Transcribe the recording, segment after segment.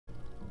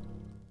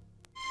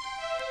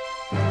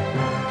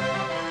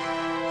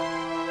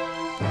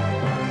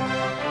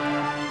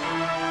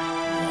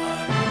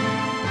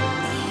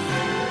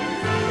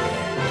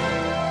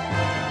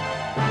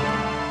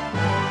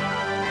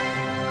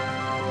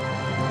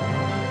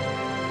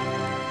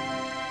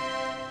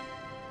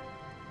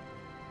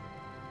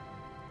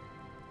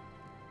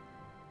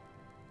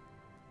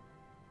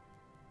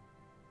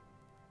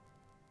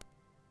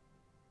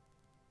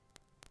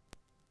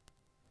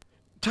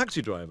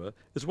Taxi Driver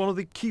is one of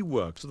the key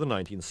works of the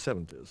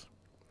 1970s.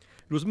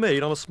 It was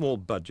made on a small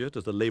budget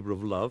as a labour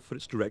of love for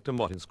its director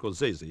Martin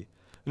Scorsese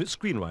and its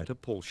screenwriter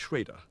Paul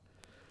Schrader.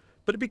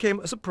 But it became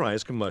a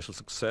surprise commercial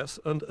success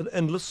and an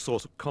endless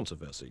source of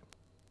controversy.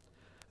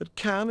 At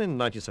Cannes in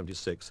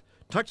 1976,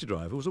 Taxi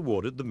Driver was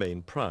awarded the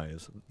main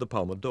prize, the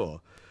Palme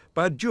d'Or,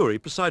 by a jury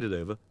presided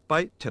over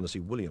by Tennessee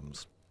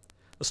Williams.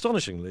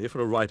 Astonishingly,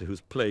 for a writer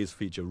whose plays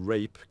feature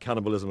rape,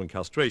 cannibalism and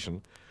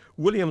castration,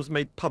 Williams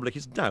made public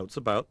his doubts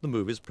about the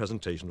movie's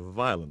presentation of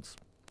violence.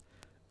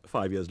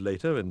 5 years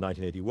later, in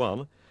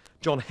 1981,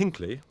 John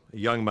Hinckley, a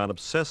young man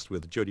obsessed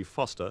with Jodie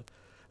Foster,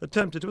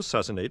 attempted to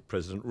assassinate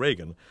President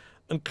Reagan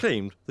and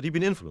claimed that he'd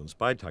been influenced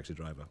by Taxi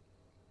Driver.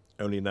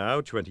 Only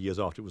now, 20 years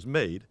after it was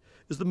made,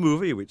 is the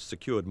movie which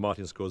secured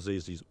Martin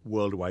Scorsese's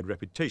worldwide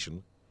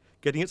reputation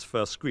getting its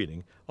first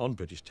screening on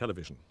British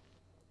television.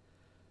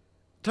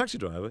 Taxi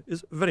Driver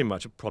is very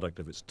much a product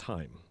of its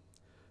time.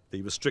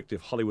 The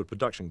restrictive Hollywood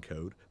production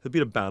code had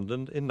been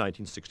abandoned in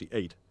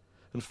 1968,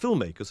 and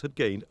filmmakers had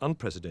gained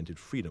unprecedented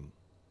freedom.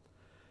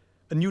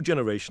 A new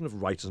generation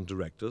of writers and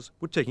directors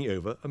were taking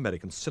over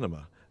American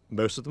cinema,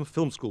 most of them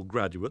film school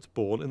graduates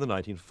born in the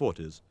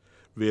 1940s,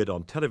 reared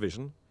on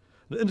television,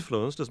 and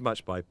influenced as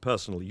much by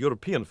personal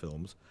European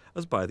films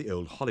as by the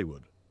old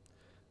Hollywood.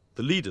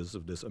 The leaders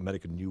of this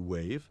American new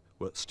wave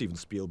were Steven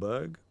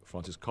Spielberg,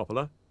 Francis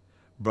Coppola,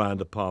 Brian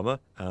De Palma,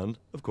 and,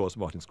 of course,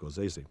 Martin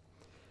Scorsese.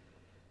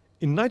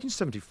 In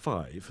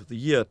 1975, the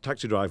year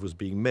Taxi Driver was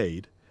being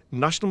made,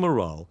 national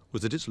morale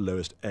was at its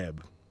lowest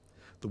ebb.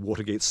 The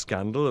Watergate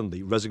scandal and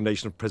the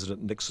resignation of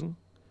President Nixon,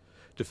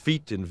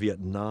 defeat in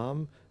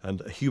Vietnam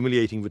and a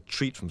humiliating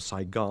retreat from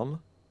Saigon,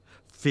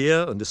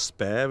 fear and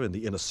despair in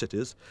the inner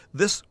cities,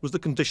 this was the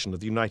condition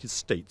of the United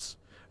States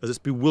as its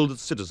bewildered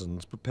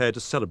citizens prepared to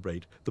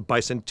celebrate the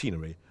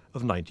bicentenary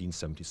of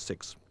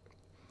 1976.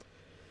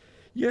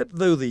 Yet,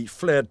 though the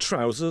flared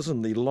trousers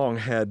and the long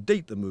hair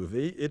date the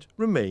movie, it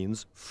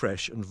remains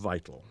fresh and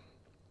vital.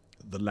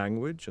 The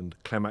language and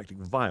climactic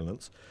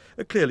violence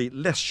are clearly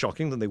less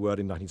shocking than they were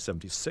in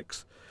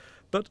 1976,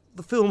 but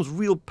the film's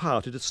real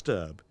power to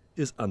disturb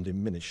is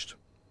undiminished.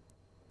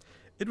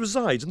 It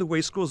resides in the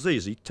way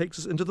Scorsese takes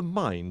us into the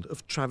mind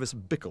of Travis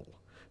Bickle,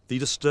 the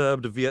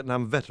disturbed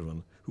Vietnam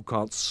veteran who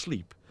can't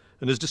sleep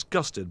and is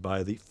disgusted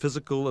by the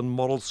physical and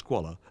moral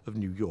squalor of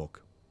New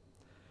York.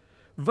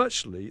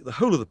 Virtually, the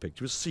whole of the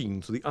picture is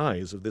seen through the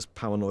eyes of this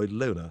paranoid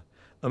loner,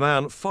 a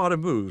man far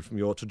removed from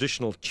your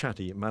traditional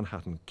chatty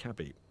Manhattan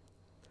cabbie.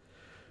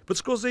 But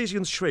Scorsese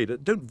and Schrader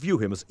don't view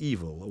him as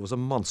evil or as a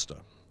monster.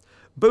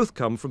 Both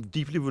come from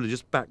deeply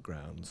religious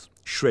backgrounds.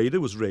 Schrader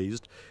was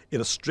raised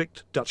in a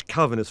strict Dutch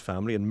Calvinist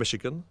family in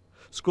Michigan,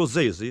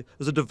 Scorsese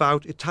as a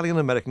devout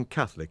Italian-American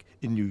Catholic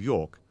in New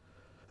York,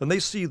 and they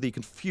see the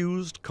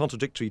confused,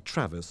 contradictory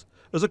Travis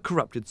as a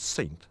corrupted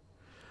saint,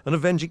 an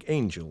avenging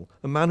angel,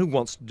 a man who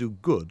wants to do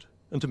good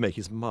and to make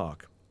his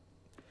mark.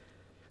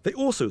 They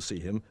also see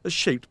him as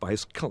shaped by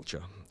his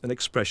culture, an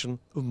expression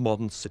of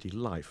modern city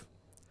life,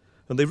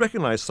 and they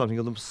recognize something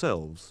of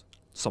themselves,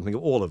 something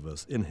of all of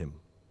us in him.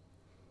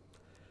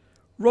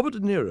 Robert De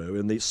Niro,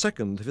 in the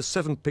second of his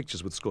 7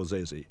 pictures with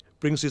Scorsese,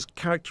 brings his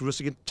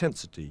characteristic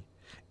intensity,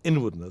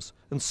 inwardness,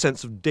 and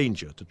sense of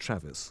danger to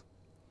Travis.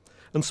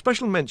 And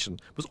special mention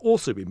must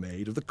also be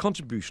made of the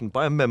contribution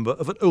by a member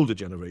of an older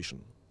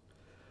generation.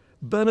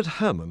 Bernard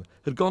Herrmann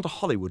had gone to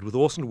Hollywood with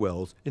Orson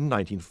Welles in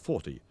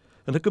 1940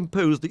 and had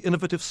composed the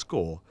innovative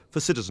score for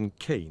Citizen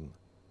Kane.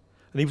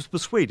 And he was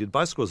persuaded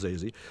by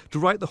Scorsese to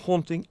write the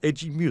haunting,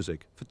 edgy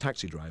music for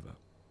Taxi Driver.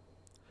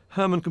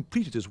 Herrmann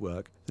completed his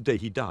work the day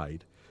he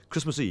died,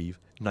 Christmas Eve,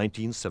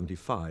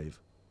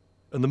 1975,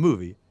 and the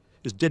movie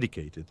is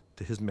dedicated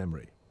to his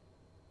memory.